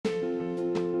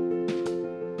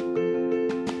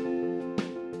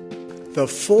The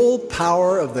full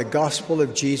power of the gospel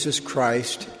of Jesus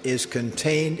Christ is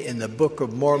contained in the Book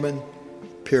of Mormon,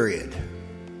 period.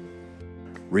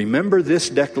 Remember this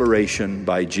declaration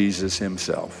by Jesus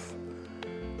himself.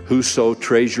 Whoso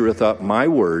treasureth up my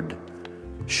word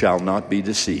shall not be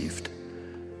deceived.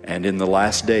 And in the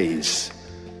last days,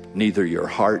 neither your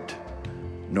heart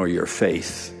nor your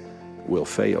faith will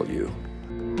fail you.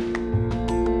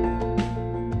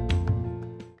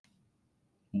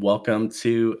 Welcome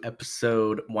to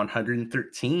episode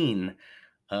 113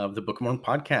 of the Book of Mormon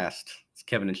podcast. It's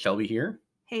Kevin and Shelby here.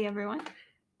 Hey, everyone.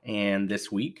 And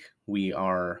this week we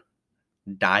are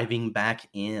diving back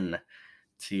in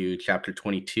to chapter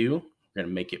 22. We're going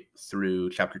to make it through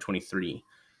chapter 23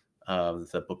 of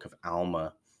the book of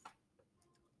Alma.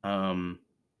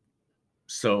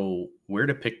 So where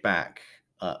to pick back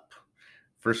up?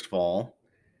 First of all,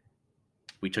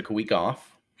 we took a week off.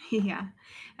 Yeah,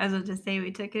 I was about to say we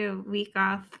took a week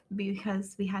off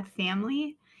because we had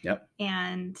family. Yep.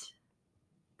 And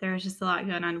there was just a lot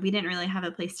going on. We didn't really have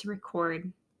a place to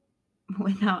record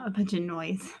without a bunch of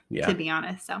noise, to be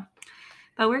honest.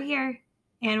 But we're here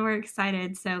and we're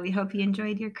excited. So we hope you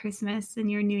enjoyed your Christmas and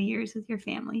your New Year's with your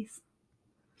families.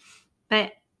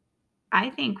 But I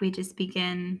think we just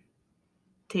begin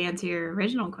to answer your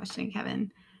original question,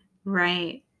 Kevin,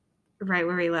 right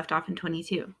where we left off in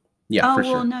 22. Yeah, for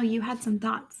sure. Well, no, you had some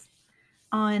thoughts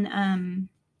on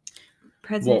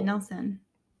President Nelson.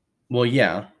 Well,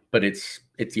 yeah, but it's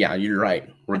you're right.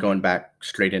 We're going back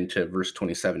straight into verse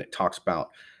 27. It talks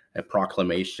about a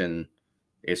proclamation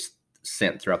is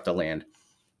sent throughout the land.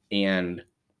 And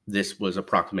this was a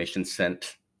proclamation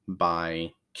sent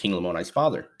by King Lamani's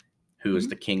father, who is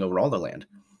the king over all the land.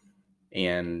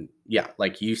 And yeah,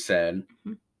 like you said,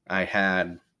 I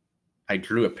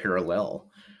drew a parallel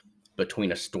between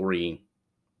this story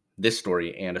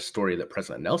and a story that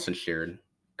President Nelson shared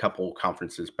a couple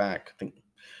conferences back, I think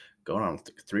going on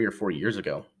 3 or 4 years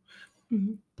ago.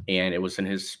 Mm-hmm. And it was in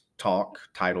his talk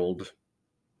titled,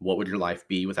 "What Would Your Life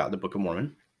Be Without the Book of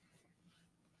Mormon?"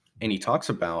 And he talks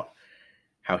about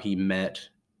how he met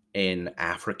an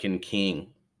African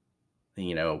king,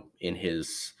 in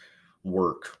his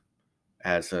work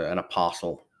as an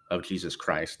apostle of Jesus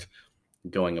Christ,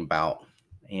 going about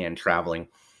and traveling.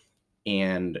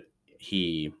 And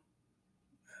he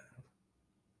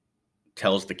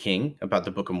tells the king about the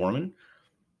Book of Mormon.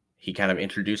 He kind of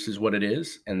introduces what it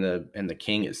is, and the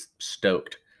king is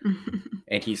stoked.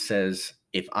 And he says,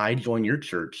 "If I join your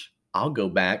church, I'll go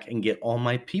back and get all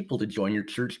my people to join your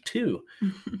church too."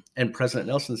 And President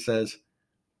Nelson says,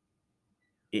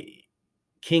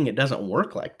 "King, it doesn't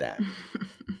work like that.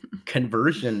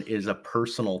 Conversion is a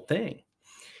personal thing."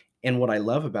 And what I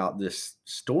love about this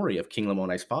story of King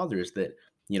Lamani's father is that,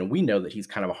 we know that he's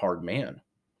kind of a hard man.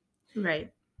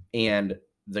 Right. And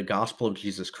the gospel of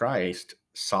Jesus Christ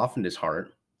softened his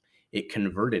heart. It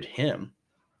converted him.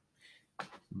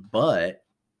 But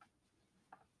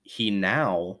he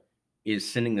now is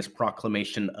sending this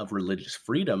proclamation of religious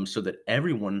freedom so that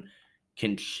everyone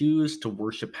can choose to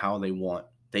worship how they want.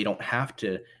 They don't have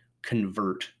to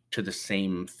convert to the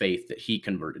same faith that he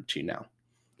converted to now.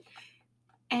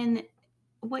 And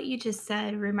what you just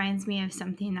said reminds me of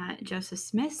something that Joseph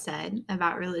Smith said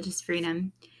about religious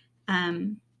freedom.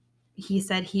 He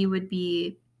said he would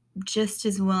be just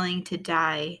as willing to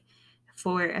die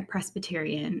for a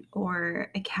Presbyterian or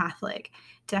a Catholic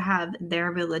to have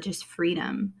their religious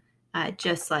freedom,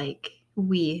 just like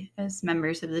we, as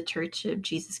members of the Church of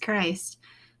Jesus Christ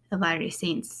of Latter-day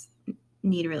Saints,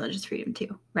 need religious freedom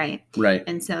too, right? Right.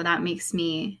 And so that makes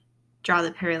me draw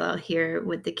the parallel here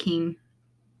with the king.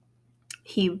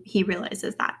 He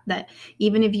realizes that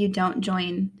even if you don't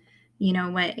join,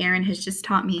 what Aaron has just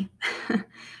taught me,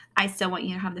 I still want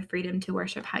you to have the freedom to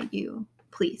worship how you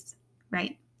please,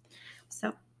 right?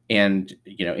 So. And,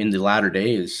 in the latter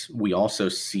days, we also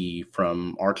see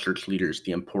from our church leaders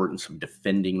the importance of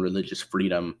defending religious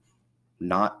freedom,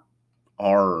 not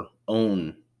our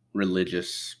own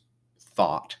religious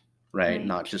thought, right?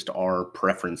 Not just our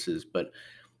preferences, but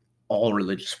all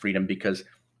religious freedom, because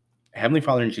Heavenly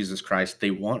Father and Jesus Christ,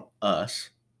 they want us,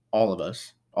 all of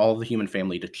the human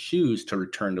family, to choose to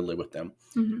return to live with them.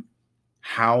 Mm-hmm.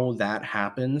 How that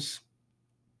happens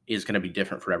is going to be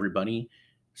different for everybody.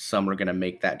 Some are going to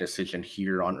make that decision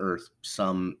here on earth,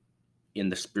 some in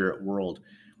the spirit world.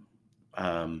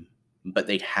 But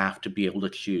they have to be able to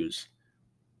choose.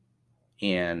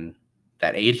 And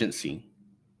that agency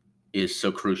is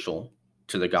so crucial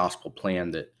to the gospel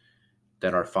plan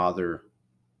that our Father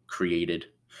created.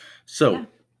 So,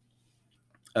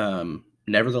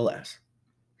 nevertheless,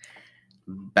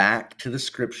 back to the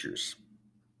scriptures.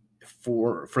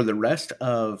 For the rest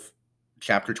of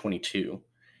chapter 22,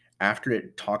 after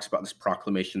it talks about this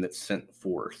proclamation that's sent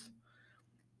forth.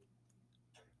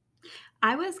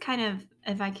 I was kind of,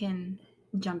 if I can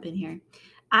jump in here,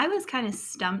 I was kind of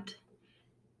stumped,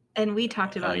 and we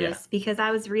talked about this because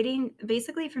I was reading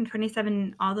basically from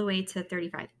 27 all the way to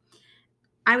 35.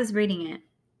 I was reading it,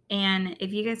 and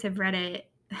if you guys have read it,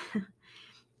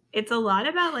 it's a lot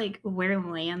about like where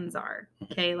lands are,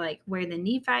 okay? Like where the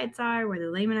Nephites are, where the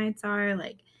Lamanites are,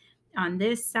 like on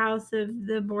this south of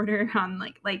the border, on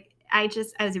like I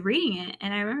was reading it,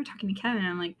 and I remember talking to Kevin, and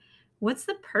I'm like, what's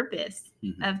the purpose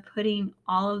of putting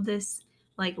all of this,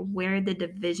 like where the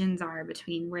divisions are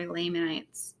between where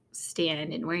Lamanites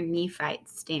stand and where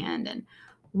Nephites stand, and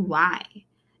why?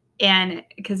 And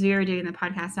because we were doing the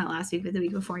podcast not last week, but the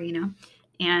week before,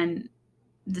 and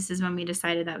this is when we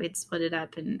decided that we'd split it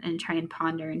up and try and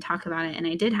ponder and talk about it. And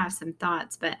I did have some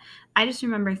thoughts, but I just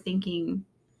remember thinking,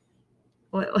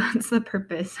 what's the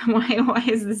purpose? Why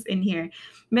is this in here?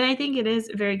 But I think it is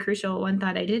very crucial. One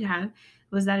thought I did have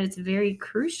was that it's very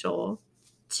crucial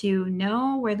to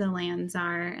know where the lands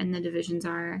are and the divisions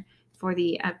are for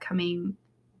the upcoming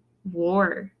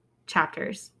war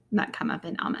chapters that come up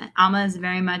in Alma. Alma is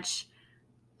very much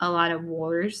a lot of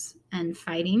wars and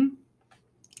fighting.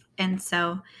 And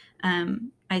so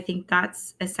I think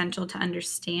that's essential to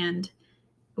understand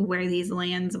where these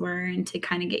lands were and to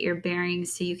kind of get your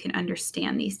bearings so you can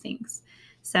understand these things.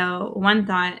 So one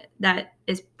thought that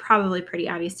is probably pretty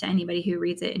obvious to anybody who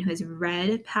reads it and who has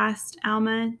read past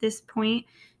Alma at this point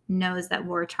knows that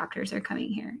war chapters are coming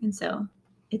here. And so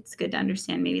it's good to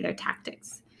understand maybe their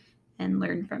tactics and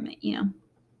learn from it,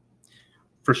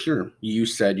 For sure. You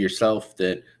said yourself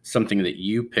that something that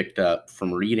you picked up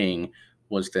from reading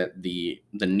was that the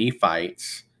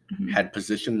Nephites had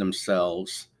positioned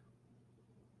themselves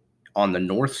on the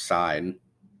north side,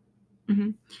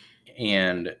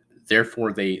 and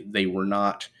therefore they were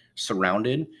not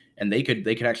surrounded, and they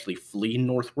could actually flee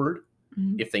northward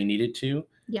if they needed to.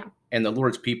 Yeah. And the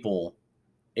Lord's people,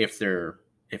 if they're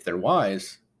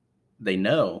wise, they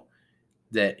know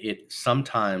that it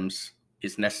sometimes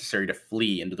is necessary to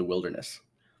flee into the wilderness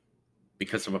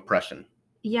because of oppression.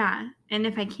 Yeah. And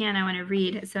if I can, I want to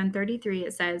read. So in 33,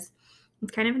 it says,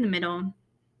 it's kind of in the middle.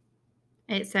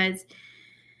 It says,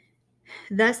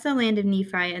 thus the land of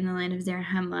Nephi and the land of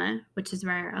Zarahemla, which is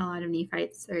where a lot of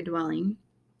Nephites are dwelling,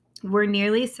 were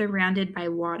nearly surrounded by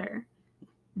water,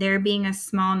 there being a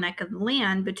small neck of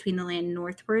land between the land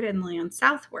northward and the land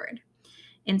southward.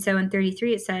 And so in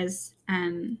 33, it says,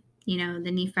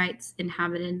 the Nephites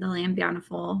inhabited the land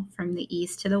bountiful from the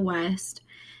east to the west.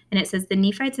 And it says, the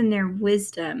Nephites in their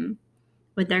wisdom,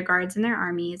 with their guards and their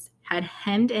armies, had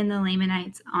hemmed in the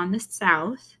Lamanites on the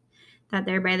south, that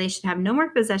thereby they should have no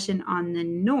more possession on the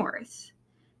north,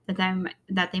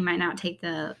 that they might not take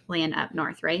the land up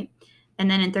north, right? And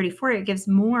then in 34, it gives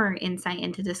more insight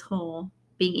into this whole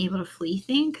being able to flee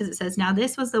thing, because it says, now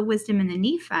this was the wisdom in the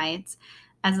Nephites,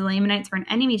 as the Lamanites were an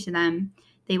enemy to them,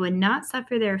 they would not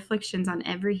suffer their afflictions on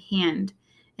every hand,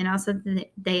 and also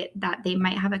that they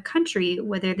might have a country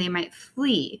whither they might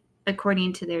flee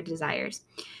according to their desires.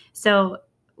 So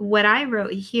what I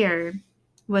wrote here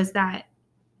was that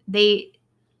they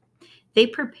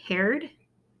prepared,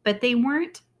 but they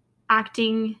weren't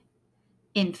acting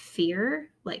in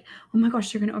fear, like, oh my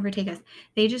gosh, they're going to overtake us.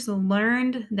 They just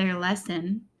learned their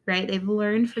lesson, right? They've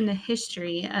learned from the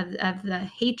history of the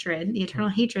hatred, the eternal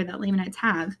hatred that Lamanites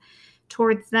have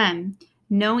towards them,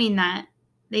 knowing that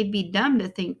they'd be dumb to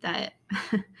think that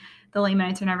the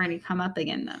Lamanites are never going to come up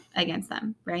against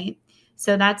them, right?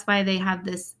 So that's why they have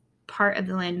this part of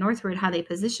the land northward, how they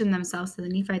position themselves. So the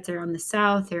Nephites are on the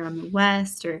south, they're on the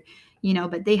west, or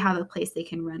but they have a place they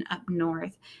can run up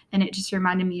north. And it just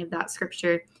reminded me of that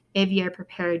scripture, if ye are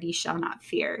prepared, ye shall not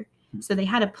fear. So they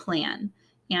had a plan,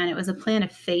 and it was a plan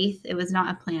of faith. It was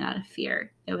not a plan out of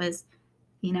fear. It was,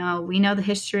 we know the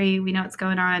history, we know what's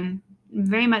going on,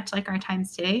 very much like our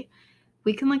times today.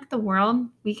 We can look at the world,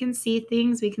 we can see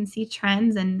things, we can see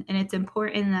trends, and it's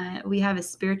important that we have a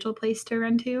spiritual place to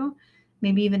run to,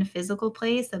 maybe even a physical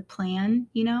place, a plan,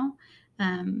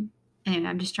 and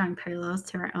I'm just drawing parallels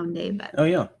to our own day, but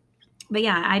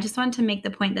yeah, I just wanted to make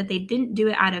the point that they didn't do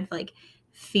it out of like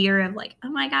fear of like, oh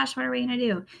my gosh, what are we going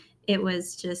to do? It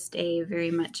was just a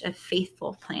very much a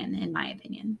faithful plan, in my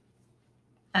opinion,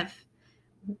 of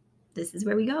this is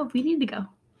where we go if we need to go.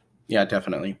 Yeah,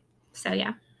 definitely. So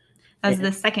yeah, that was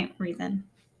the second reason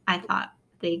I thought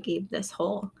they gave this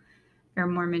whole, or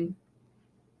Mormon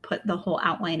put the whole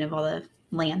outline of all the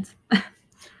lands.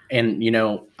 And,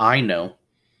 I know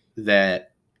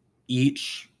that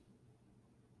each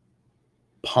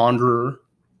ponderer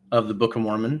of the Book of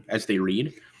Mormon, as they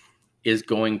read, is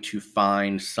going to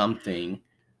find something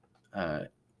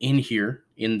in here,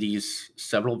 in these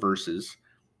several verses,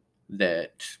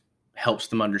 that helps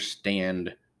them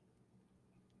understand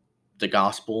the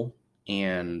gospel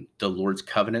and the Lord's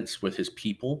covenants with his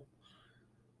people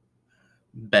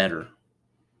better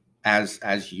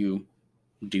as you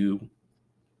do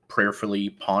prayerfully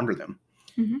ponder them.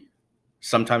 Mm-hmm.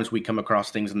 Sometimes we come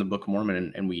across things in the Book of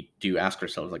Mormon and we do ask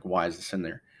ourselves, like, why is this in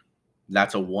there?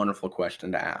 That's a wonderful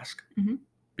question to ask, Mm-hmm.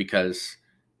 because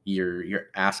you're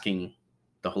asking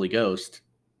the Holy Ghost,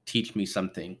 teach me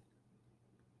something,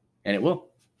 and it will.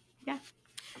 Yeah.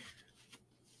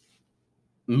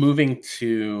 Moving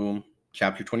to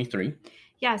chapter 23.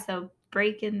 Yeah, so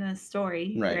break in the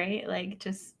story, right? Like,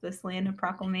 just this land of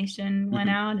proclamation went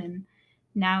out, and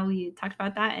now we talked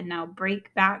about that, and now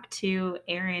break back to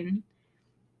Aaron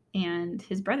and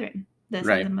his brethren, the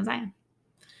sons of Mosiah.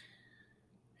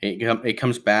 It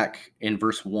comes back in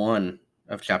verse 1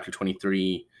 of chapter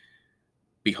 23.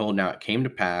 Behold, now it came to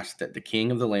pass that the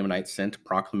king of the Lamanites sent a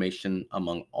proclamation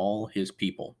among all his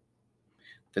people,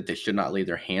 that they should not lay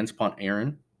their hands upon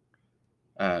Ammon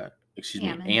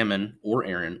or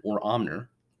Aaron or Omner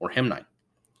or Himni,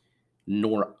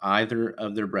 nor either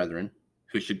of their brethren,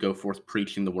 who should go forth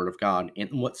preaching the word of God in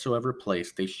whatsoever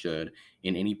place they should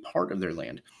in any part of their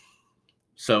land.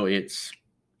 So it's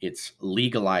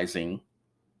legalizing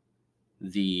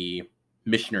the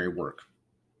missionary work,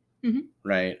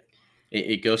 right?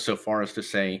 It goes so far as to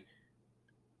say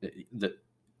that,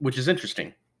 which is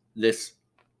interesting, this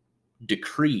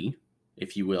decree,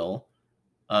 if you will,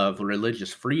 of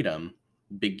religious freedom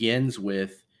begins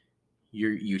with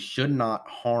you should not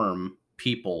harm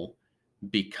people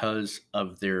because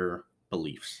of their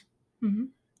beliefs. Mm-hmm.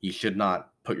 You should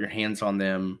not put your hands on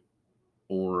them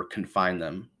or confine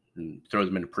them and throw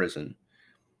them into prison.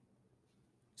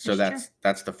 So that's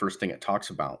the first thing it talks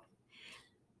about.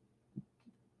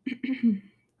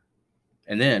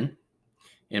 And then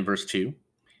in verse 2,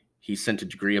 he sent a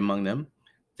decree among them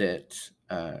that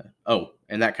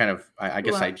and that kind of, I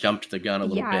guess, I jumped the gun a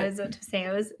little bit. Yeah, I was about to say,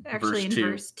 I was actually in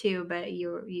verse 2, but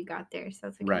you got there, so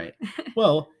that's okay. Right.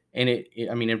 Well, and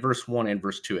I mean, in verse 1 and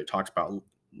verse 2, it talks about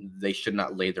they should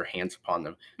not lay their hands upon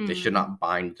them. Mm-hmm. They should not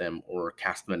bind them or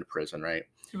cast them into prison, right?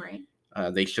 Right.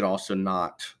 They should also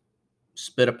not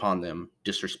spit upon them,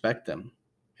 disrespect them,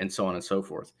 and so on and so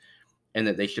forth. And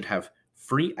that they should have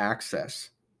free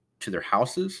access to their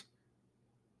houses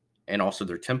and also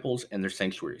their temples and their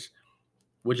sanctuaries,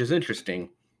 which is interesting.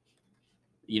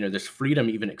 You know, this freedom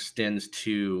even extends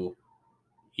to,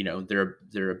 you know,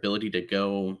 their ability to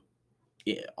go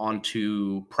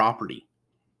onto property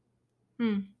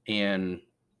and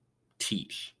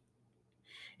teach.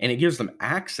 And it gives them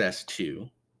access to,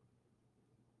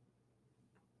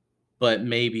 but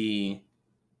maybe,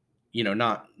 you know,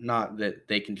 not that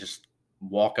they can just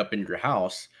walk up into your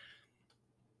house,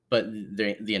 but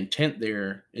the intent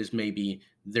there is maybe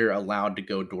they're allowed to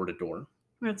go door to door.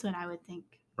 That's what I would think.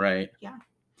 Right. Yeah.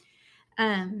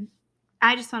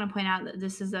 I just want to point out that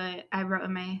this is I wrote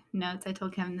in my notes, I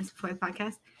told Kevin this before the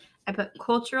podcast, I put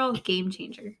cultural game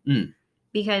changer.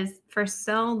 Because for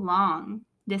so long,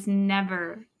 this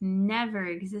never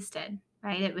existed,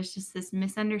 right? It was just this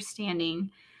misunderstanding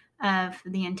of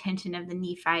the intention of the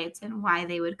Nephites and why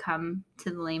they would come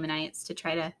to the Lamanites to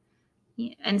try to,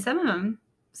 and some of them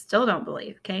still don't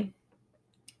believe, okay?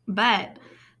 But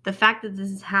the fact that this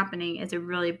is happening is a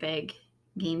really big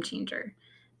game changer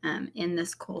in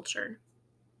this culture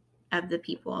of the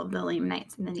people of the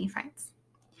Lamanites and the Nephites.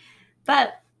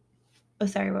 But,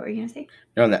 sorry, what were you going to say?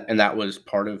 No, and that was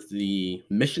part of the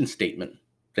mission statement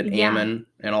that Ammon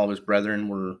and all of his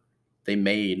brethren they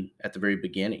made at the very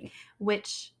beginning.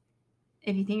 Which,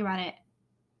 if you think about it,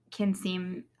 can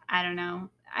seem, I don't know,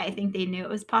 I think they knew it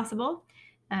was possible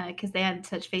because they had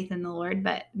such faith in the Lord.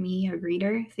 But me, a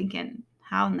reader, thinking,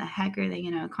 how in the heck are they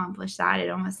going to accomplish that? It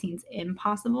almost seems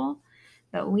impossible.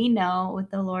 But we know with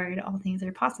the Lord, all things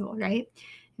are possible, right?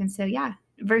 And so,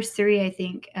 verse 3, I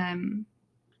think,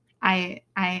 I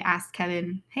asked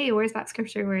Kevin, hey, where's that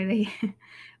scripture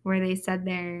where they said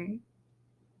their,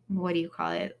 what do you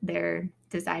call it? Their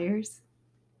desires?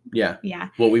 Yeah. Yeah.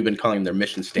 What we've been calling their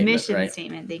mission statement, Mission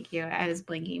statement. Thank you. I was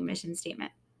blinking. Mission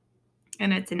statement.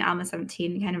 And it's in Alma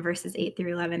 17, kind of verses 8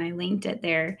 through 11. I linked it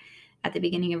there at the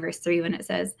beginning of verse 3 when it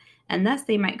says, and thus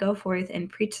they might go forth and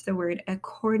preach the word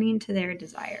according to their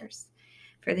desires.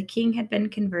 For the king had been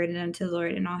converted unto the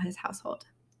Lord and all his household.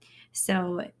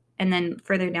 So, and then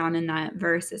further down in that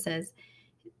verse, it says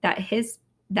that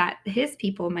his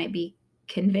people might be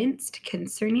convinced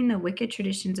concerning the wicked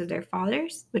traditions of their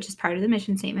fathers, which is part of the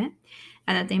mission statement,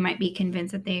 and that they might be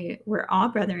convinced that they were all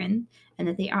brethren, and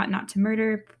that they ought not to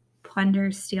murder,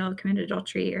 plunder, steal, commit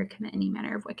adultery, or commit any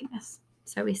manner of wickedness.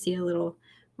 So we see a little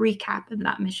recap of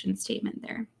that mission statement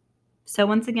there. So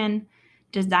once again,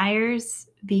 desires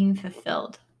being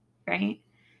fulfilled, right,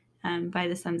 by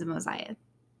the sons of Mosiah.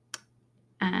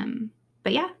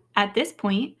 But yeah, at this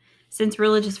point, since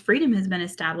religious freedom has been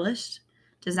established,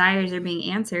 desires are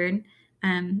being answered.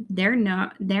 They're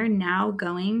now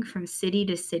going from city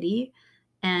to city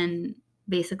and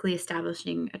basically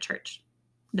establishing a church,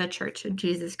 the Church of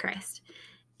Jesus Christ.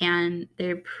 And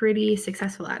they're pretty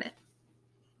successful at it.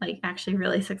 Like, actually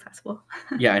really successful.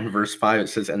 Yeah, in verse 5 it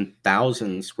says, "And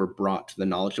thousands were brought to the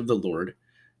knowledge of the Lord,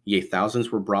 yea,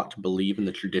 thousands were brought to believe in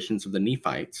the traditions of the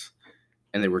Nephites,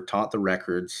 and they were taught the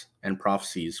records and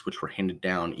prophecies which were handed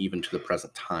down even to the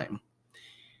present time."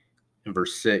 And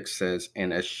verse 6 says,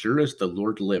 "And as sure as the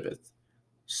Lord liveth,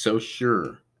 so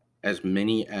sure as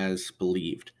many as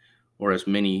believed, or as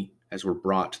many as were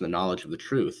brought to the knowledge of the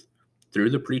truth, through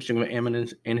the preaching of Ammon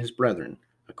and his brethren,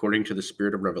 according to the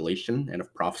spirit of revelation and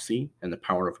of prophecy and the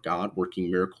power of God working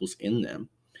miracles in them.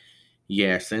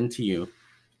 Yea, I send to you,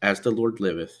 as the Lord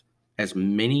liveth, as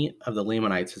many of the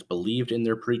Lamanites as believed in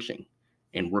their preaching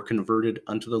and were converted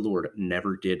unto the Lord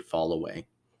never did fall away."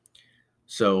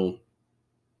 So,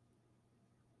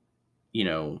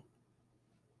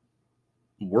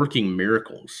 working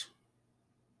miracles,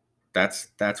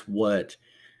 that's what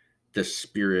the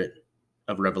spirit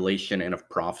of revelation and of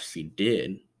prophecy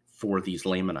did for these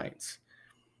Lamanites.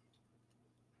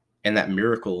 And that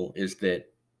miracle is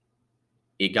that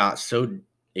it got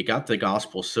the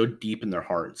gospel so deep in their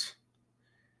hearts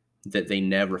that they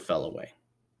never fell away.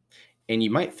 And you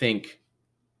might think,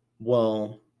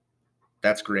 well,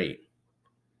 that's great.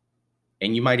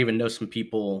 And you might even know some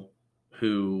people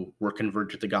who were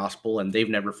converted to the gospel and they've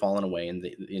never fallen away, and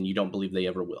you don't believe they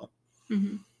ever will.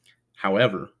 Mm-hmm.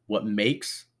 However, what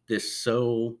makes this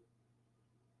so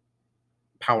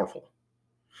powerful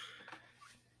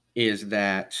is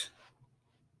that,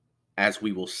 as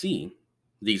we will see,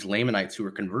 these Lamanites who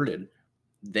are converted,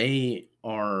 they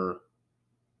are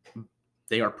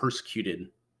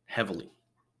persecuted heavily.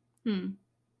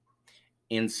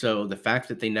 And so the fact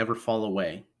that they never fall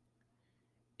away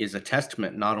is a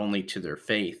testament not only to their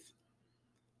faith,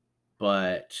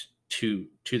 but to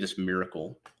this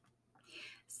miracle.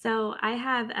 So I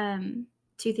have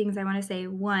two things I want to say.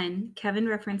 One, Kevin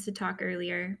referenced a talk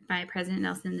earlier by President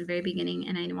Nelson in the very beginning,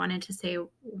 and I wanted to say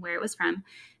where it was from.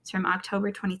 It's from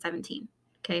October 2017.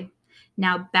 Okay.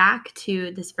 Now back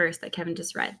to this verse that Kevin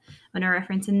just read. I'm going to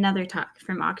reference another talk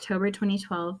from October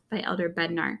 2012 by Elder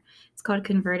Bednar. It's called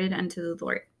 "Converted unto the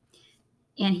Lord."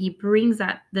 And he brings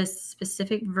up this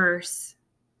specific verse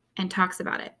and talks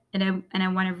about it. And I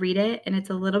want to read it, and it's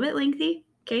a little bit lengthy,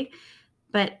 okay?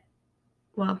 But,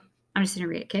 well, I'm just going to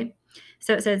read it, okay?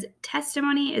 So it says,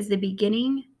 testimony is the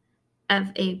beginning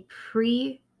of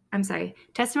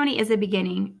testimony is the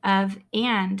beginning of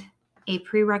and a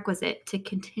prerequisite to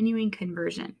continuing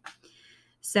conversion.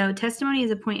 So testimony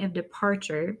is a point of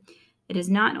departure. It is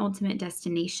not an ultimate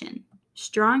destination.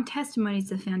 Strong testimony is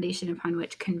the foundation upon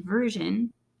which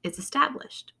conversion is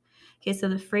established. Okay, so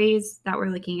the phrase that we're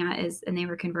looking at is, "and they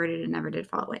were converted and never did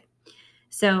fall away."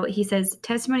 So he says,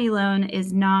 testimony alone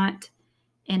is not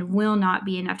and will not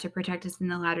be enough to protect us in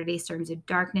the latter-day storms of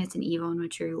darkness and evil in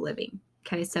which we're living.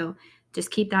 Okay, so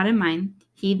just keep that in mind.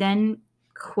 He then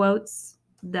quotes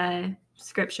the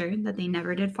scripture that they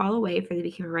never did fall away, for they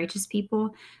became a righteous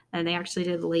people, and they actually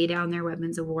did lay down their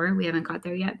weapons of war. We haven't got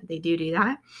there yet, but they do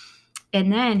that.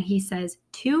 And then he says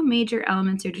two major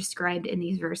elements are described in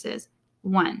these verses.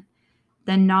 One,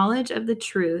 the knowledge of the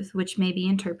truth, which may be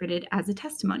interpreted as a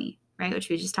testimony, right, which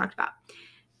we just talked about.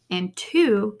 And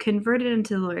two, converted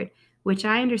unto the Lord, which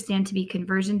I understand to be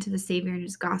conversion to the Savior and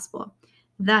his gospel.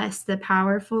 Thus, the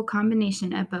powerful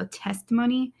combination of both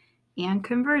testimony and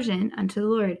conversion unto the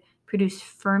Lord produced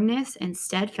firmness and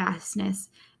steadfastness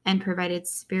and provided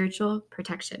spiritual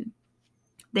protection.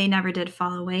 They never did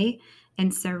fall away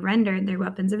and surrendered their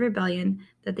weapons of rebellion,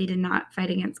 that they did not fight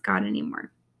against God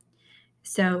anymore.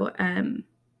 So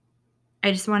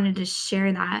I just wanted to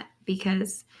share that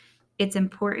because it's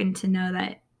important to know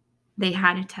that they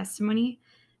had a testimony,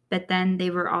 but then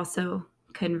they were also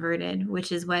converted,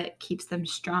 which is what keeps them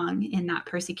strong in that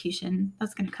persecution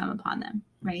that's going to come upon them,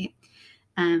 right?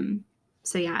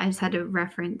 So yeah, I just had to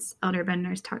reference Elder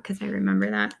Bednar's talk because I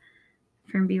remember that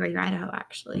from BYU, Idaho,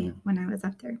 actually, when I was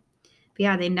up there. But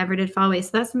yeah, they never did fall away. So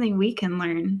that's something we can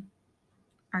learn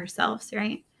ourselves,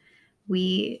 right?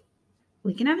 We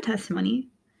can have a testimony,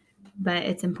 but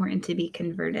it's important to be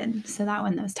converted so that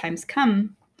when those times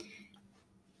come,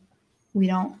 we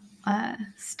don't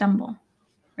stumble,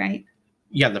 right?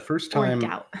 Yeah, the first Or time.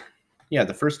 doubt. Yeah,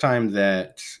 the first time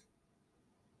that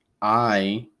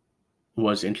I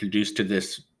was introduced to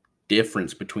this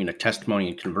difference between a testimony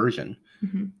and conversion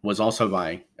Mm-hmm. was also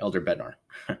by Elder Bednar.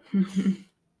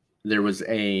 There was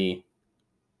a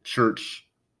church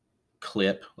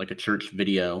clip, like a church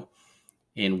video,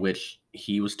 in which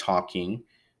he was talking,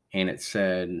 and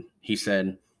he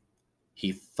said,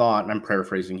 he thought, and I'm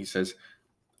paraphrasing, he says,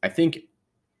 I think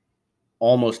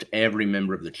almost every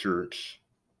member of the church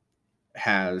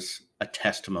has a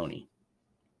testimony,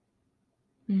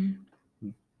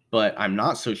 but I'm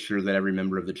not so sure that every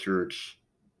member of the church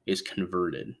is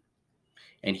converted.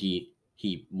 And he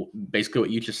basically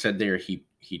what you just said there, he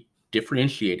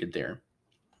differentiated there.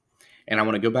 And I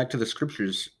want to go back to the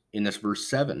scriptures in this verse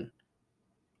 7.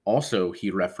 Also,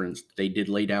 he referenced they did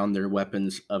lay down their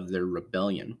weapons of their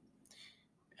rebellion.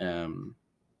 And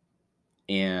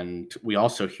we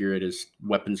also hear it as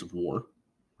weapons of war,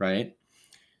 right?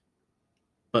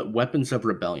 But weapons of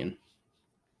rebellion.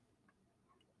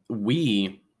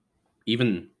 We,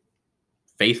 even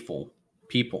faithful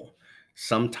people,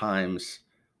 sometimes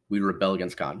we rebel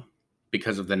against God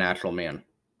because of the natural man,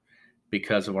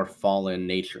 because of our fallen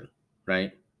nature,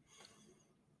 right?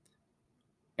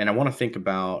 And I want to think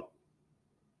about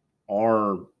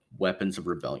our weapons of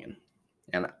rebellion.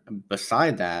 And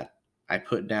beside that, I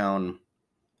put down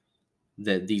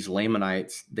that these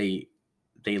Lamanites, they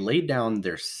laid down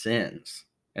their sins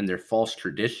and their false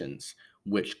traditions,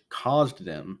 which caused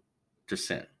them to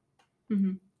sin,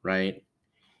 right?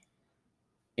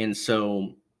 And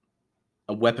so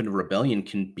a weapon of rebellion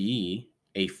can be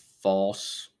a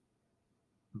false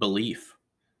belief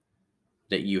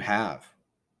that you have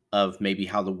of maybe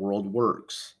how the world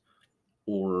works.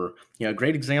 Or, a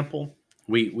great example,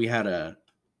 we had a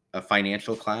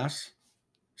financial class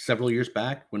several years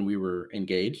back when we were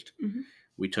engaged.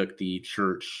 We took the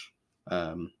church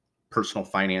personal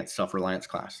finance self-reliance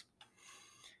class.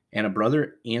 And a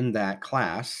brother in that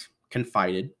class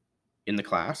confided in the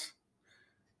class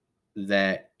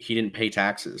that he didn't pay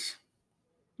taxes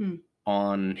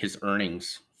on his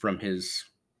earnings from his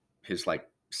like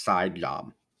side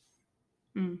job.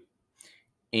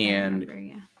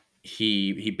 And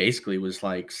he basically was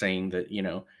like saying that,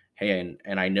 hey,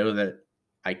 and I know that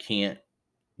I can't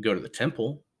go to the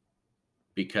temple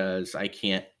because I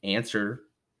can't answer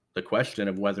the question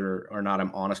of whether or not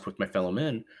I'm honest with my fellow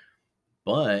men,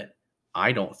 but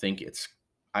I don't think it's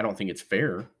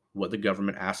fair what the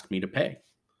government asked me to pay.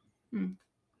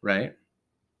 Right?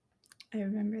 I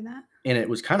remember that. And it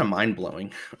was kind of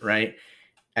mind-blowing, right?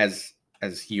 As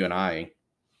you and I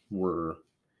were,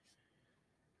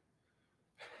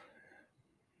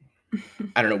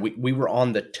 I don't know, we were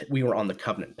on the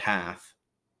covenant path,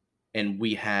 and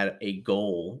we had a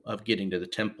goal of getting to the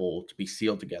temple to be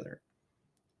sealed together.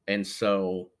 And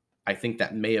so I think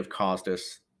that may have caused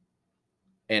us,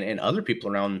 and other people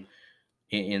around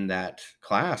in that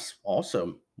class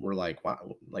also were like,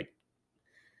 wow, like,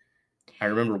 I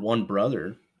remember one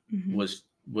brother was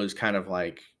kind of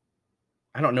like,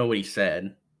 I don't know what he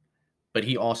said, but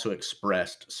he also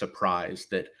expressed surprise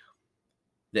that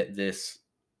this,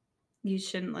 you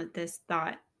shouldn't let this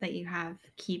thought that you have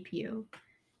keep you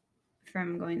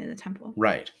from going to the temple.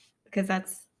 Right.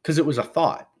 Because it was a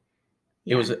thought.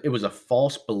 Yeah. It was a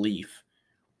false belief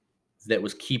that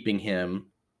was keeping him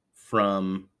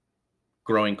from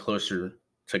growing closer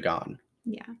to God.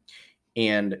 Yeah.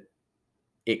 And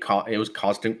it was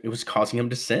causing him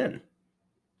to sin.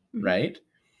 Right?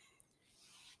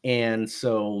 And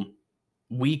so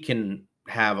we can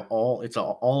have all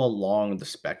along the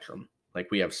spectrum. Like,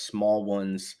 we have small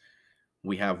ones,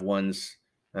 we have ones,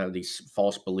 these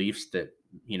false beliefs that,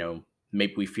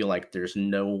 maybe we feel like there's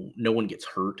no one gets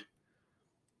hurt.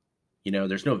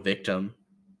 There's no victim.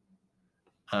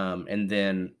 And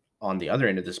then on the other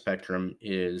end of the spectrum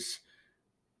is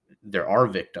there are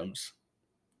victims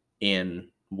in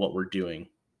what we're doing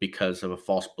because of a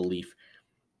false belief.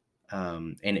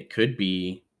 And it could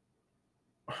be,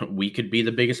 we could be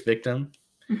the biggest victim,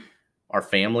 our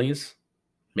families,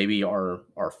 maybe our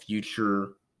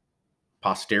future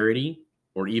posterity,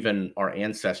 or even our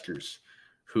ancestors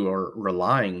who are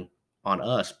relying on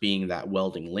us being that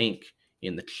welding link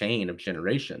in the chain of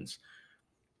generations.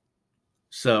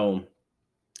 So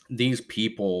these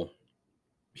people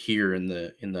here in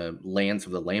the lands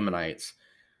of the Lamanites,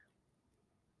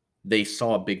 they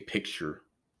saw a big picture.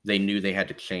 They knew they had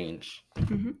to change.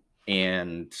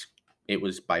 And it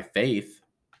was by faith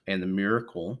and the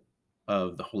miracle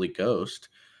of the Holy Ghost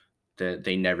that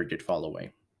they never did fall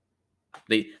away.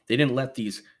 They didn't let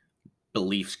these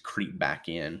beliefs creep back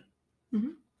in.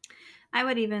 I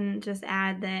would even just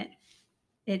add that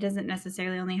it doesn't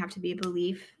necessarily only have to be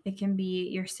belief. It can be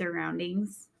your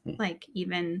surroundings, like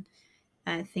even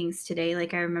things today.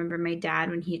 Like I remember my dad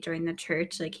when he joined the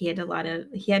church, like he had to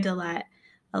let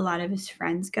a lot of his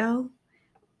friends go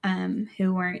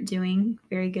who weren't doing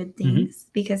very good things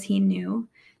because he knew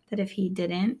that if he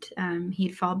didn't,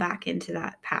 he'd fall back into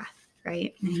that path,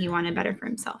 right? And he wanted better for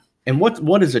himself. And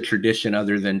what is a tradition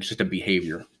other than just a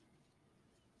behavior,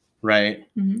 right?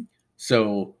 Mm-hmm.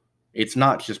 So it's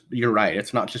not just, you're right,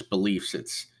 it's not just beliefs,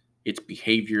 it's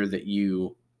behavior that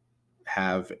you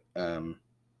have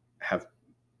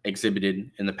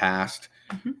exhibited in the past,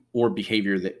 or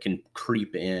behavior that can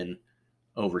creep in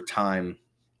over time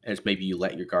as maybe you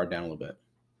let your guard down a little bit.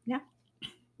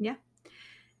 Yeah.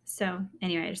 So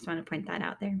anyway, I just want to point that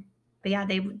out there. But yeah,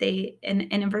 they and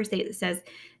in verse 8 it says,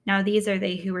 now these are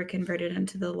they who were converted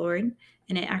unto the Lord,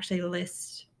 and it actually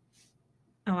lists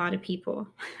a lot of people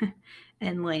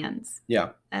and lands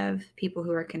of people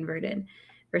who are converted.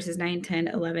 Verses 9, 10,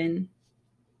 11,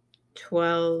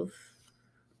 12.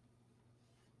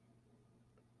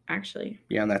 Actually.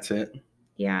 Yeah, and that's it.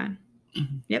 Yeah.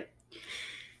 Yep.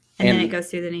 And then it goes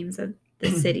through the names of the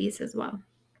cities as well.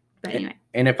 But anyway.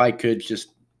 And if I could just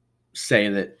say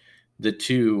that the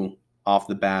two off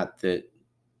the bat that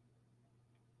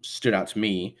stood out to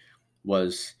me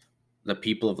was the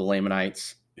people of the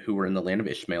Lamanites who were in the land of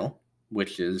Ishmael,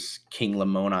 which is King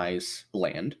Lamoni's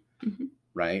land,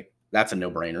 right? That's a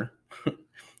no-brainer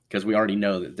because we already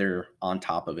know that they're on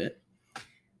top of it.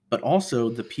 But also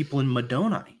the people in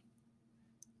Madoni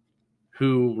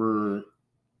who were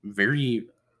very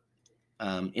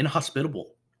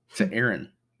inhospitable to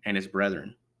Aaron and his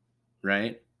brethren,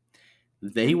 right?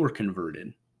 They were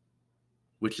converted,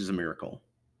 which is a miracle.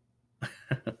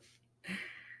 That's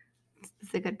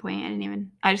a good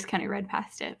point. I just kind of read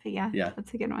past it, but yeah,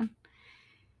 that's a good one.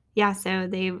 Yeah, so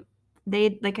they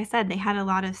like I said, they had a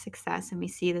lot of success, and we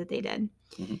see that they did.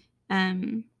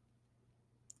 In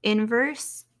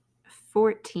verse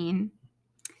 14,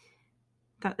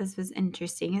 I thought this was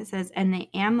interesting. It says, and the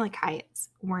Amalekites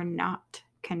were not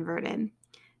converted,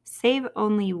 save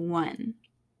only one.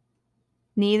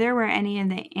 Neither were any of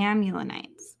the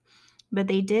Ammonites, but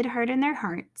they did harden their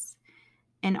hearts,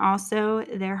 and also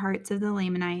their hearts of the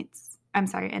Lamanites.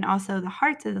 And also the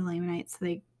hearts of the Lamanites. So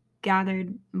they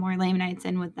gathered more Lamanites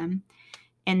in with them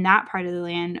in that part of the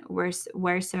land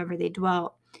wheresoever they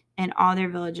dwelt, and all their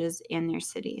villages and their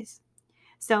cities.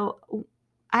 So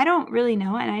I don't really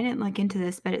know, and I didn't look into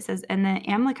this, but it says, and the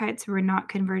Amalekites were not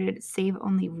converted, save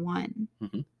only one.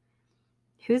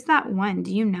 Who's that one?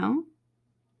 Do you know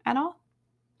at all?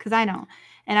 Because I don't.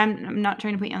 And I'm not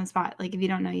trying to put you on the spot. Like, if you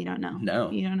don't know, you don't know. No.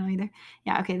 You don't know either.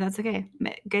 Yeah, okay, that's okay.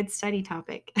 Good study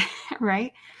topic,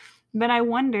 right? But I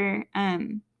wonder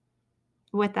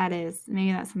what that is.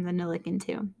 Maybe that's something to look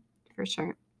into for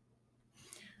sure.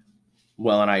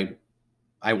 Well, and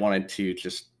I wanted to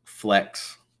just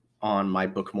flex on my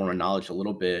Book of Mormon knowledge a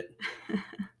little bit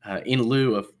in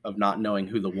lieu of not knowing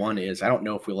who the one is. I don't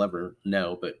know if we'll ever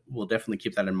know, but we'll definitely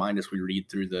keep that in mind as we read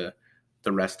through the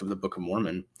rest of the Book of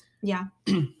Mormon. Yeah.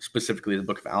 Specifically the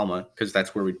Book of Alma, because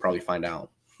that's where we'd probably find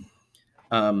out.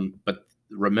 But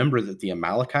remember that the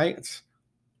Amalekites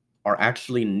are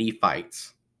actually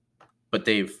Nephites, but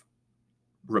they've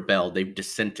rebelled. They've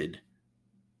dissented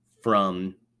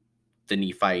from the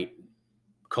Nephite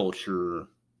culture,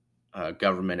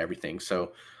 government, everything.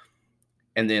 So,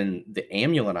 and then the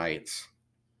Ammonites,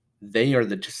 they are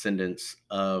the descendants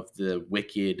of the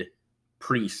wicked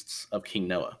priests of King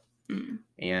Noah.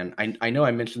 And I know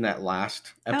I mentioned that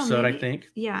last episode, I think.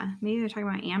 Yeah, maybe they're talking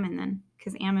about Ammon then,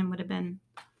 because Ammon would have been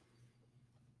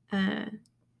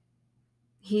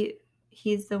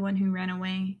he's the one who ran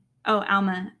away. Oh,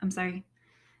 Alma, I'm sorry.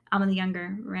 Alma the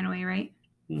Younger ran away, right?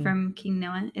 From King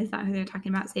Noah. Is that who they're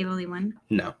talking about? Save only one?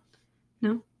 No.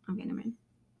 No? Okay, never mind.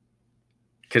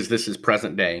 Because this is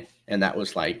present day, and that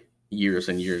was like years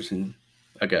and years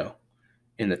ago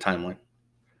in the timeline.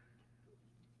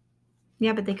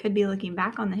 Yeah, but they could be looking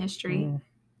back on the history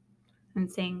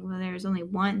and saying, well, there's only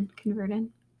one converted.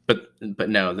 But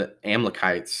no, the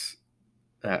Amalekites,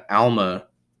 Alma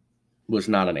was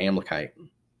not an Amalekite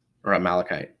or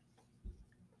Amalekite.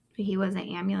 But he was an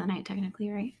Ammonite technically,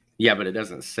 right? Yeah, but it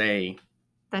doesn't say.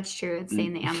 That's true. It's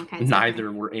saying the Amalekites.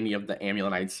 Neither were any of the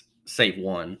Ammonites save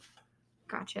one.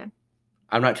 Gotcha.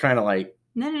 I'm not trying to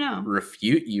no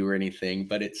refute you or anything,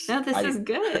 but it's this is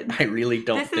good. I really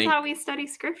don't think this is how we study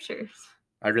scriptures.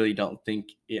 I really don't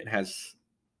think it has.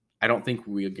 I don't think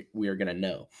we are going to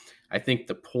know. I think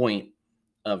the point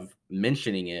of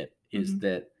mentioning it is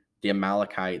that the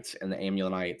Amalekites and the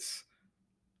Ammonites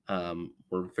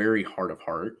were very hard of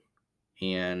heart,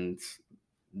 and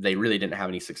they really didn't have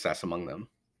any success among them.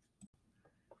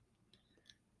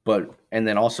 And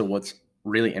then also what's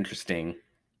really interesting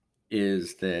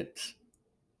is that,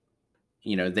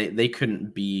 they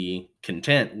couldn't be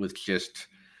content with just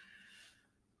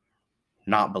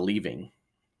not believing.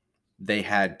 They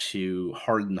had to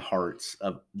harden the hearts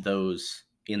of those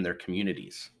in their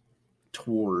communities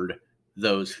toward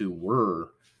those who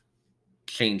were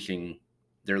changing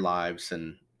their lives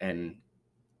and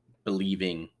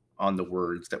believing on the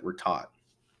words that were taught.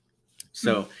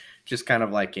 So just kind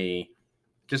of like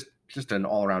just an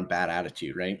all-around bad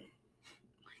attitude, right?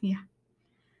 Yeah.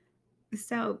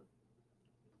 So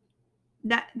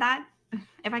that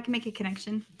if I can make a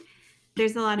connection,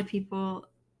 there's a lot of people,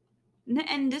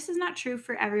 and this is not true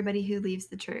for everybody who leaves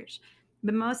the church,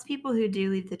 but most people who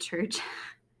do leave the church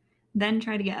then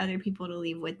try to get other people to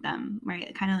leave with them,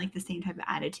 right? Kind of like the same type of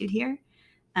attitude here.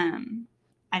 And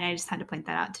I just had to point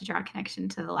that out to draw a connection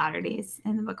to the latter days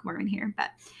in the Book of Mormon here.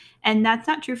 And that's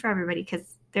not true for everybody,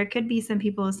 because there could be some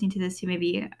people listening to this who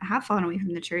maybe have fallen away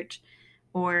from the church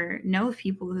or know of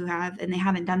people who have, and they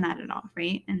haven't done that at all,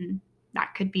 right? And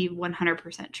that could be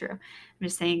 100% true. I'm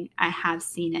just saying I have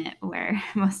seen it where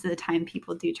most of the time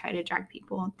people do try to drag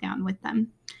people down with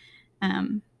them.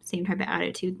 Same type of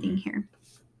attitude thing here.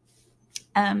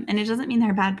 And it doesn't mean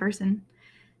they're a bad person.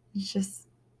 It's just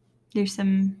there's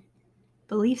some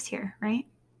beliefs here, right?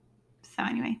 So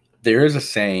anyway. There is a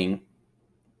saying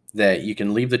that you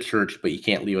can leave the church, but you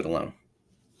can't leave it alone.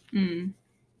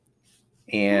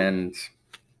 And,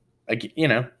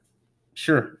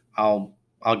 sure, I'll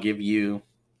give you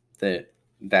that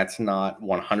that's not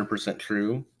 100%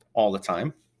 true all the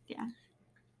time. Yeah.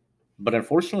 But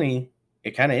unfortunately,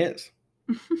 it kind of is.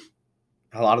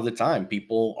 A lot of the time,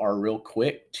 people are real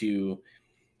quick to,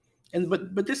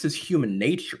 but this is human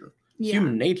nature. Yeah.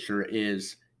 Human nature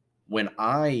is when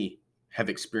I have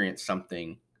experienced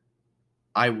something,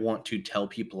 I want to tell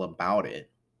people about it,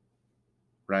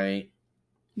 right?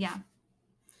 Yeah.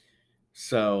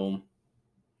 So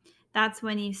that's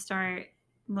when you start,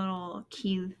 little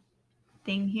key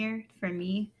thing here for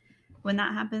me. When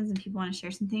that happens and people want to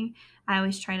share something, I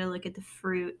always try to look at the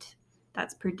fruit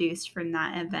that's produced from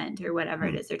that event or whatever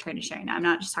it is they're trying to share. Now, I'm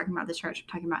not just talking about the church. I'm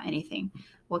talking about anything.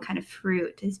 What kind of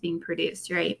fruit is being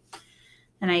produced, right?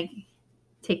 And I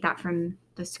take that from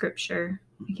the scripture.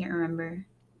 I can't remember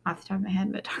off the top of my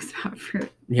head, but it talks about fruit.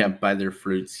 Yeah, by their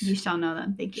fruits you shall know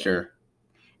them. Thank you. Sure.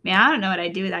 Man, I don't know what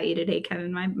I'd do without you today,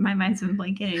 Kevin. My mind's been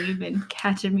blanking, and you've been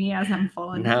catching me as I'm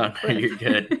falling. No, you're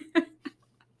good.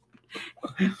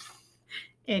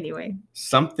 Anyway.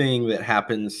 Something that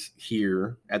happens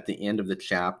here at the end of the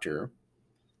chapter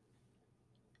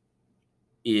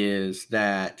is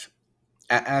that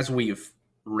as we've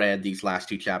read these last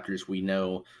two chapters, we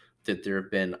know that there have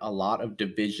been a lot of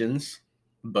divisions,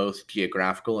 both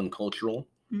geographical and cultural,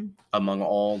 among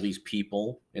all these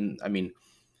people. And I mean,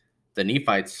 the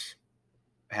Nephites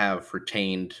have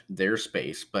retained their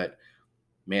space, but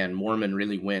man, Mormon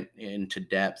really went into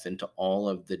depth into all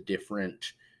of the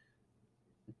different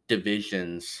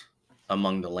divisions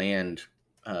among the land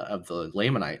of the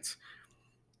Lamanites.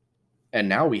 And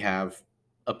now we have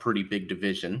a pretty big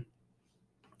division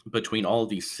between all of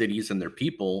these cities and their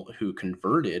people who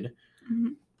converted,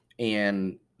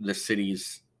 and the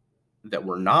cities that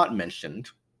were not mentioned,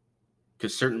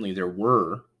 because certainly there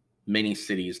were many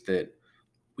cities that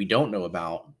we don't know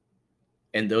about,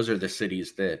 and those are the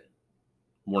cities that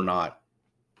were not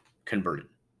converted,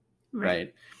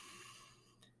 right?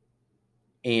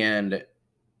 And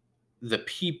the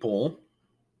people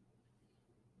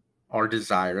are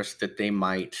desirous that they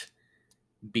might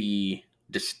be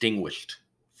distinguished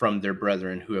from their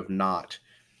brethren who have not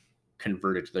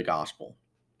converted to the gospel.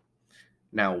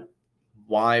 Now,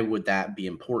 why would that be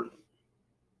important?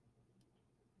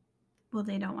 Well,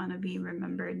 they don't want to be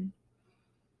remembered.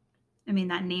 I mean,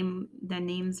 the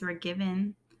names were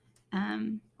given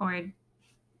or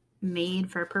made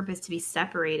for a purpose to be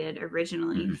separated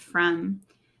originally from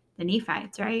the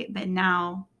Nephites, right? But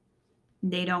now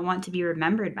they don't want to be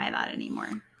remembered by that anymore,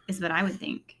 is what I would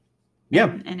think.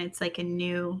 Yeah. And it's like a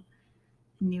new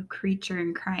creature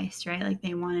in Christ, right? Like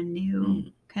they want a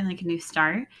new, kind of like a new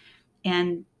start.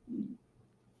 And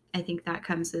I think that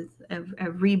comes with a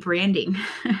rebranding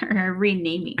or a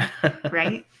renaming,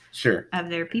 right? Sure. Of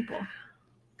their people.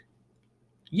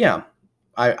 Yeah,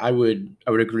 I would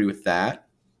agree with that.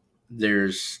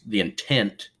 There's the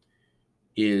intent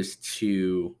is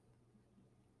to,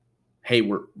 hey,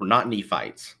 we're not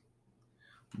Nephites,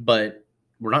 but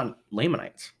we're not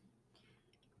Lamanites.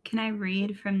 Can I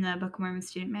read from the Book of Mormon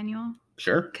Student Manual?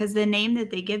 Sure. Because the name that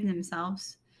they give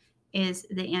themselves is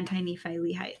the Anti-Nephi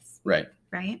Lehites. Right.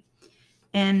 Right?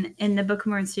 And in the Book of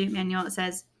Mormon Student Manual, it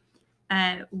says,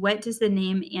 what does the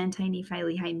name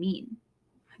Anti-Nephi-Lehi mean?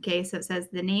 Okay, so it says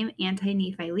the name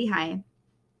Anti-Nephi-Lehi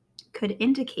could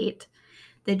indicate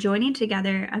the joining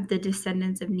together of the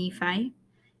descendants of Nephi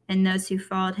and those who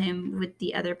followed him with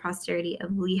the other posterity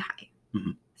of Lehi.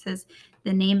 Mhm. It says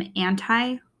the name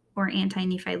Anti or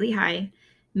Anti-Nephi-Lehi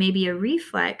may be a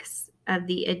reflex of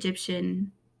the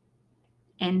Egyptian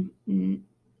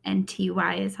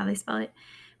NTY is how they spell it,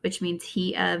 which means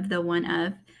he of, the one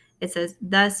of. It says,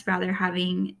 thus, rather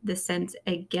having the sense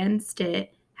against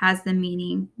it, has the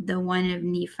meaning the one of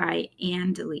Nephi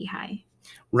and Lehi.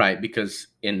 Right, because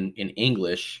in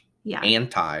English, Yeah.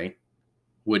 anti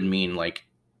would mean like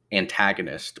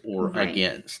antagonist or Right.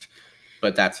 against,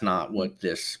 but that's not what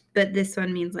this. But this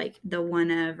one means like the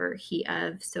one of or he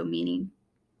of, so meaning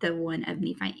the one of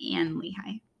Nephi and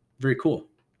Lehi. Very cool.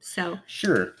 So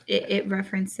Sure, it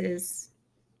references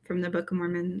from the Book of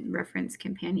Mormon Reference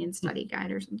Companion Study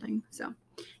Guide or something. So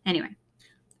anyway,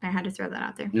 I had to throw that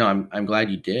out there. No, I'm glad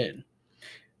you did.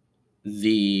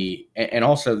 And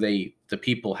also the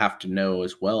people have to know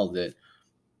as well that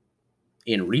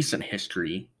in recent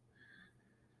history,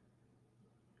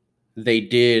 they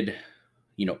did,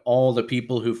 all the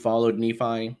people who followed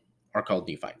Nephi are called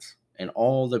Nephites, and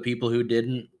all the people who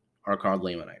didn't are called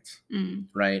Lamanites,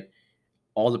 right?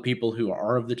 All the people who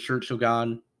are of the Church of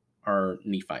God are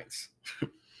Nephites.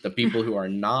 The people who are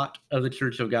not of the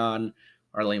Church of God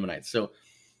are Lamanites. So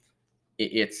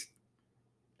it's,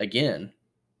 again,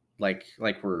 like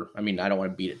I don't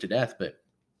want to beat it to death, but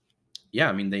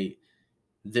yeah,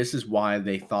 this is why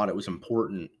they thought it was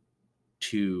important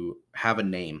to have a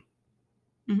name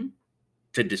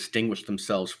to distinguish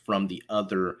themselves from the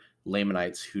other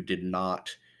Lamanites who did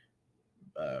not,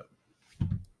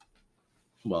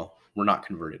 were not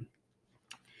converted.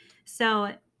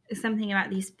 So something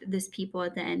about this people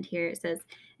at the end here, it says,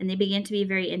 and they began to be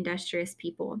very industrious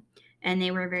people, and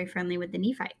they were very friendly with the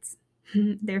Nephites.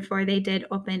 Therefore, they did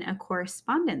open a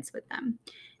correspondence with them,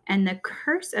 and the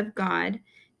curse of God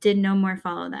did no more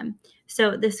follow them.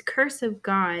 So this curse of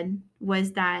God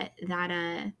was that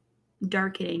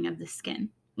darkening of the skin,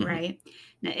 right?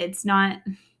 Now, it's not,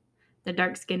 the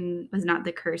dark skin was not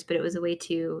the curse, but it was a way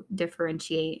to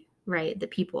differentiate, right, the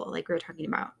people, like we were talking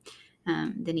about,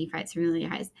 the Nephites from the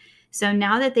Lehites. So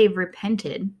now that they've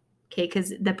repented, okay,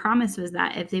 because the promise was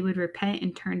that if they would repent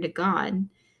and turn to God,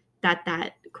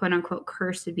 that quote unquote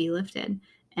curse would be lifted.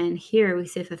 And here we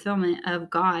see fulfillment of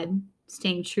God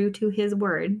staying true to his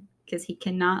word, because he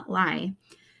cannot lie.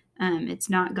 It's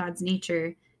not God's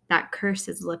nature. That curse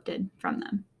is lifted from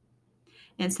them.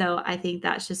 And so I think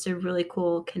that's just a really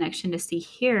cool connection to see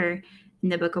here in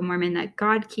the Book of Mormon, that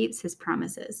God keeps his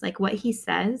promises. Like what he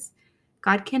says,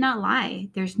 God cannot lie.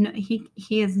 There's no,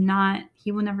 he is not,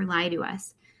 he will never lie to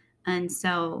us. And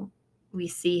so we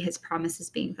see his promises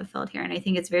being fulfilled here. And I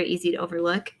think it's very easy to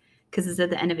overlook because it's at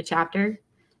the end of a chapter.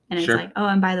 And it's like, oh,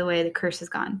 and by the way, the curse is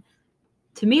gone.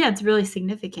 To me, that's really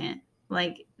significant.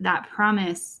 Like that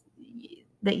promise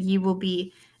that you will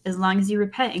be, as long as you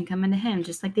repent and come into him,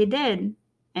 just like they did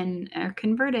and are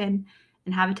converted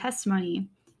and have a testimony,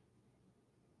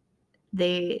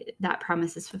 that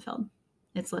promise is fulfilled.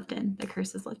 It's lifted. The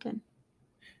curse is lifted.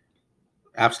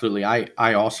 Absolutely.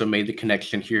 I also made the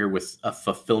connection here with a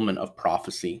fulfillment of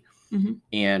prophecy.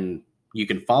 And you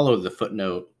can follow the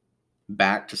footnote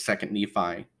back to 2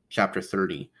 Nephi chapter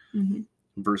 30,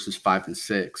 verses 5 and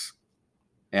 6.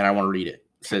 And I want to read it.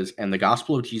 It says, and the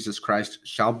gospel of Jesus Christ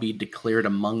shall be declared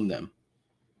among them,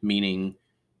 meaning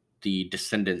the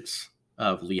descendants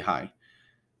of Lehi.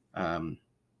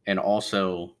 And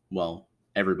also, well,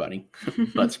 everybody,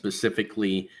 but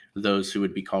specifically those who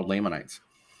would be called Lamanites.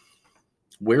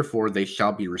 Wherefore they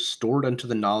shall be restored unto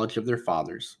the knowledge of their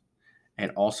fathers,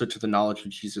 and also to the knowledge of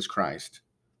Jesus Christ,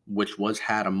 which was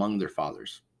had among their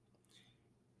fathers.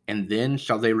 And then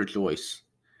shall they rejoice,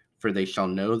 for they shall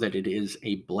know that it is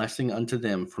a blessing unto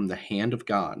them from the hand of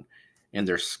God, and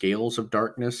their scales of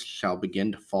darkness shall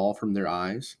begin to fall from their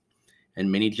eyes, and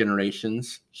many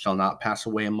generations shall not pass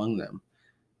away among them,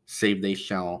 save they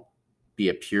shall be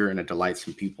a pure and a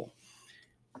delightsome people.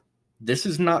 This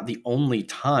is not the only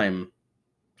time,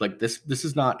 like this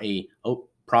is not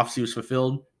prophecy was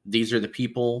fulfilled. These are the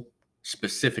people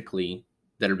specifically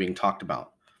that are being talked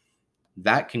about.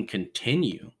 That can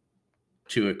continue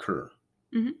to occur.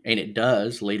 And it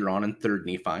does later on in 3rd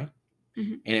Nephi.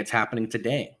 And it's happening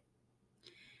today.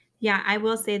 Yeah, I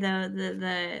will say though,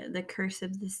 the curse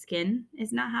of the skin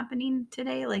is not happening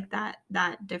today. Like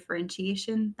that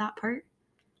differentiation, that part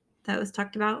that was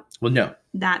talked about. Well, no,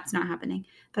 that's not happening.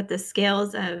 But the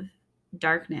scales of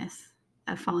darkness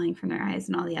falling from their eyes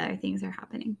and all the other things are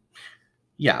happening.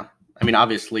 Yeah. I mean,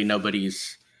 obviously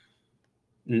nobody's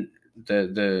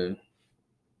the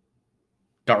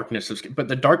darkness of skin, but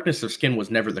the darkness of skin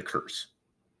was never the curse.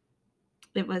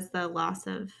 It was the loss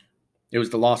of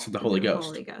the Holy Ghost.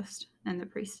 Holy Ghost and the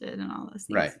priesthood and all those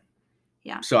things. Right.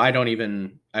 Yeah. So I don't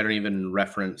even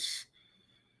reference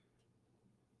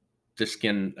the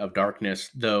skin of darkness,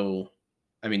 though.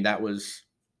 I mean, that was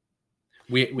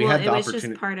we had the opportunity.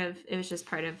 It was just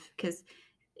part of, because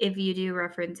if you do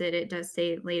reference it, it does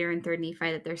say later in 3rd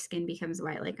Nephi that their skin becomes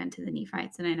white like unto the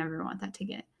Nephites, and I never want that to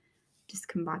get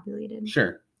discombobulated.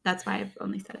 Sure. That's why I've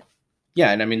only said it.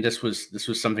 Yeah, and I mean, this was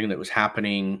something that was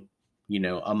happening,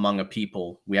 among a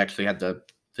people. We actually had the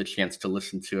chance to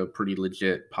listen to a pretty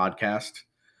legit podcast.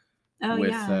 Oh,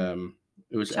 with, yeah.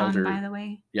 It was John, Elder. by the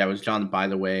way. Yeah, it was John, by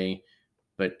the way,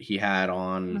 but he had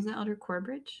on. Was it Elder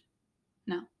Corbridge?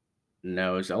 No.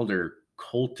 No, it was Elder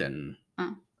Colton.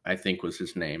 Oh. I think was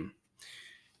his name.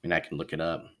 I mean, I can look it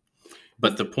up.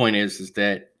 But the point is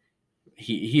that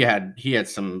he had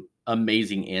some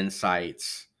amazing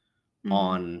insights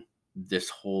on the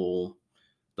whole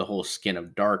skin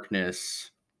of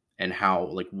darkness and how,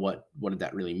 like, what did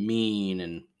that really mean,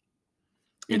 and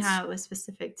how it was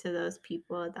specific to those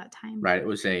people at that time. Right. It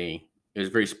was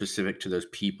very specific to those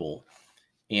people.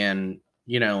 And,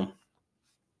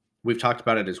 we've talked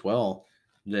about it as well,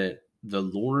 that the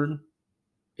Lord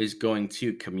is going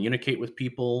to communicate with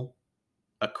people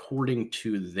according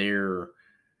to their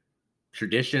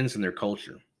traditions and their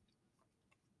culture.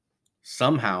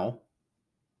 Somehow,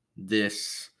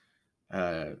 this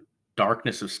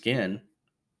darkness of skin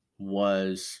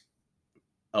was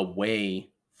a way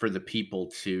for the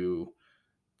people to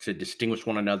distinguish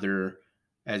one another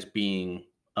as being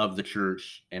of the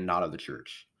church and not of the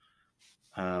church.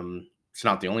 It's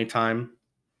not the only time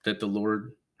that the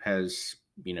Lord has,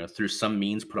 through some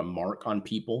means, put a mark on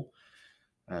people.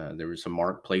 There was a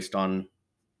mark placed on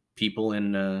people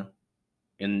in the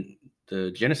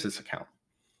Genesis account.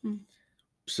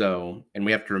 So, and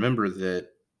we have to remember that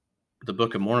the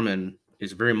Book of Mormon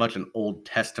is very much an Old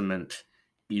Testament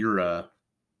era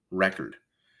record.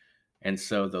 And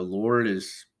so the Lord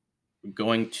is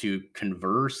going to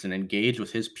converse and engage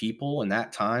with his people in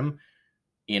that time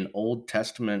in Old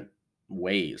Testament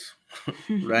ways,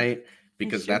 right?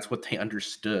 Because that's what they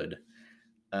understood.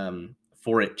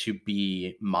 For it to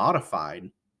be modified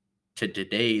to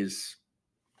today's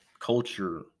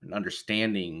culture and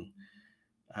understanding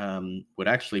would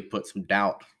actually put some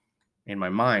doubt in my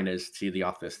mind as to the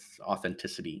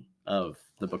authenticity of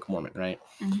the Book of Mormon, right?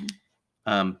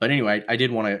 But anyway, I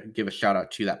did want to give a shout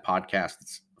out to that podcast.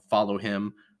 It's Follow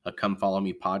Him, a Come Follow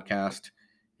Me podcast.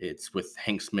 It's with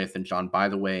Hank Smith and John, by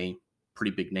the way,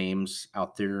 pretty big names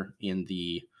out there in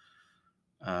the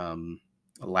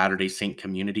Latter-day Saint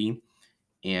community.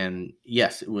 And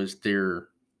yes, it was their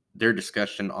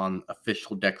discussion on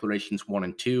Official Declarations 1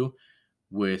 and 2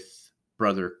 with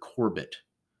Brother Corbett.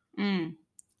 It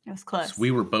was close. So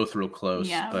we were both real close,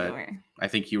 but we were. I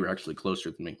think you were actually closer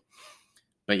than me.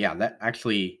 But yeah, that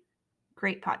actually...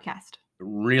 Great podcast.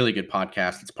 Really good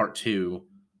podcast. It's part 2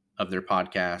 of their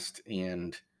podcast.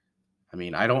 And I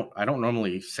mean, I don't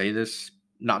normally say this,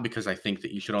 not because I think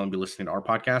that you should only be listening to our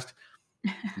podcast,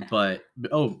 but,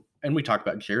 and we talk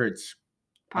about Jared's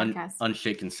podcast,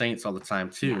 Unshaken Saints, all the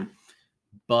time too. Yeah.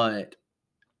 But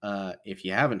if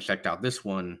you haven't checked out this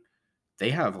one, they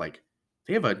have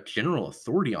a general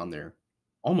authority on there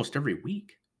almost every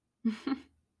week.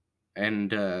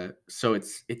 And so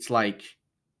it's like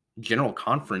General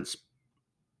Conference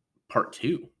part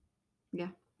 2. Yeah.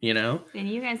 And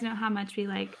you guys know how much we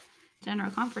like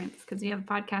General Conference because we have a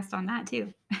podcast on that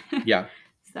too. Yeah.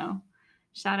 So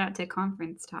shout out to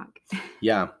Conference Talk.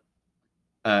 Yeah.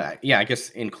 I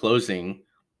guess in closing,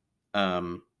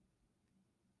 because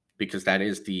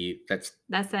that's the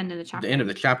end of the chapter. The end of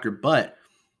the chapter. But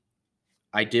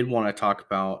I did want to talk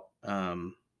about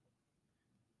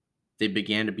they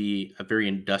began to be a very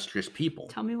industrious people.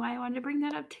 Tell me why I wanted to bring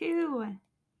that up too.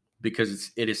 Because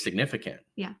it is significant.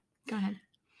 Yeah, go ahead.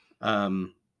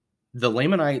 The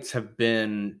Lamanites have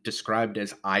been described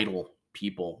as idle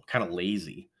people, kind of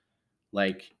lazy.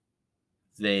 Like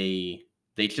they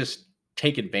just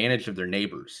take advantage of their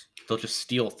neighbors. They'll just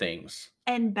steal things.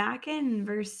 And back in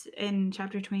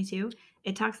chapter 22,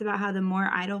 it talks about how the more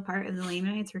idle part of the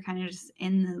Lamanites were kind of just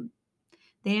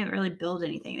they didn't really build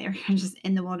anything. They were kind of just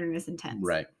in the wilderness in tents.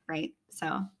 Right. Right.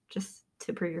 So just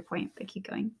to prove your point, but keep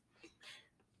going.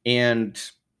 And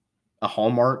a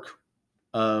hallmark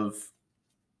of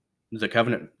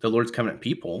the Lord's covenant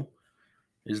people,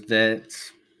 is that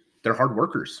they're hard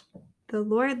workers. The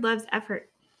Lord loves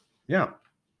effort. Yeah.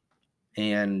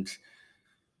 and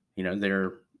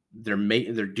they're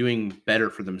doing better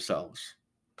for themselves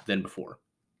than before.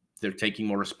 They're taking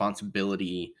more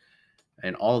responsibility,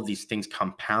 and all of these things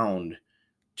compound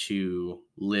to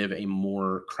live a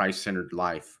more Christ-centered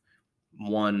life,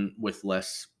 one with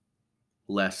less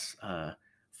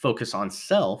focus on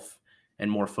self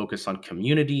and more focus on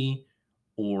community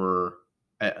or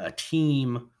a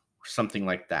team or something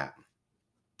like that.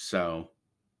 So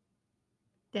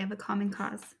They have a common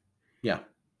cause. Yeah.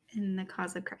 In the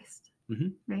cause of Christ. Mm-hmm.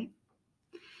 Right?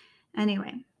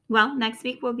 Anyway, well, next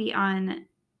week we'll be on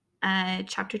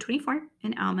chapter 24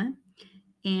 in Alma.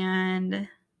 And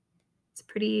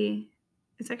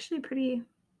it's actually a pretty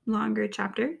longer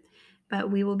chapter,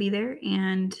 but we will be there.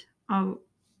 And I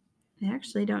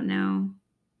actually don't know.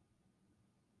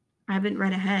 I haven't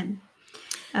read ahead.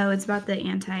 Oh, it's about the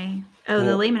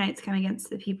the Lamanites come against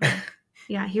the people.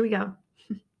 Yeah, here we go.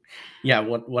 Yeah,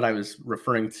 what I was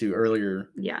referring to earlier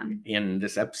in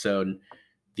this episode,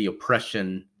 the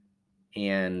oppression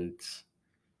and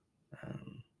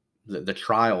the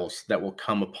trials that will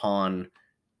come upon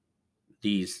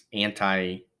these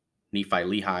anti-Nephi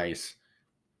Lehis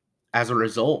as a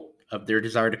result of their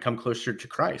desire to come closer to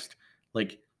Christ.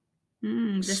 Like,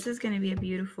 this is going to be a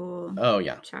beautiful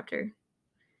chapter.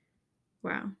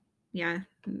 Wow. Yeah.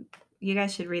 You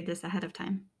guys should read this ahead of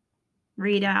time.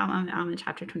 Read Alma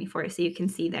chapter 24 so you can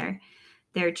see their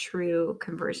true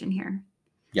conversion here.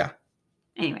 Yeah.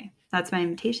 Anyway, that's my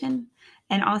invitation.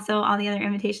 And also all the other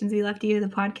invitations we left you, the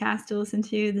podcast to listen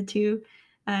to, the 2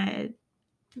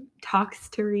 talks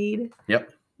to read.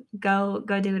 Yep. Go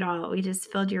do it all. We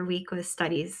just filled your week with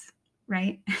studies,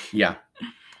 right? Yeah.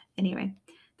 Anyway,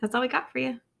 that's all we got for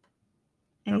you.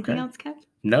 Anything else, Kev?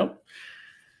 No.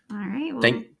 All right.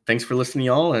 Well, thanks for listening,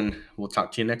 y'all, and we'll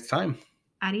talk to you next time.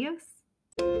 Adios.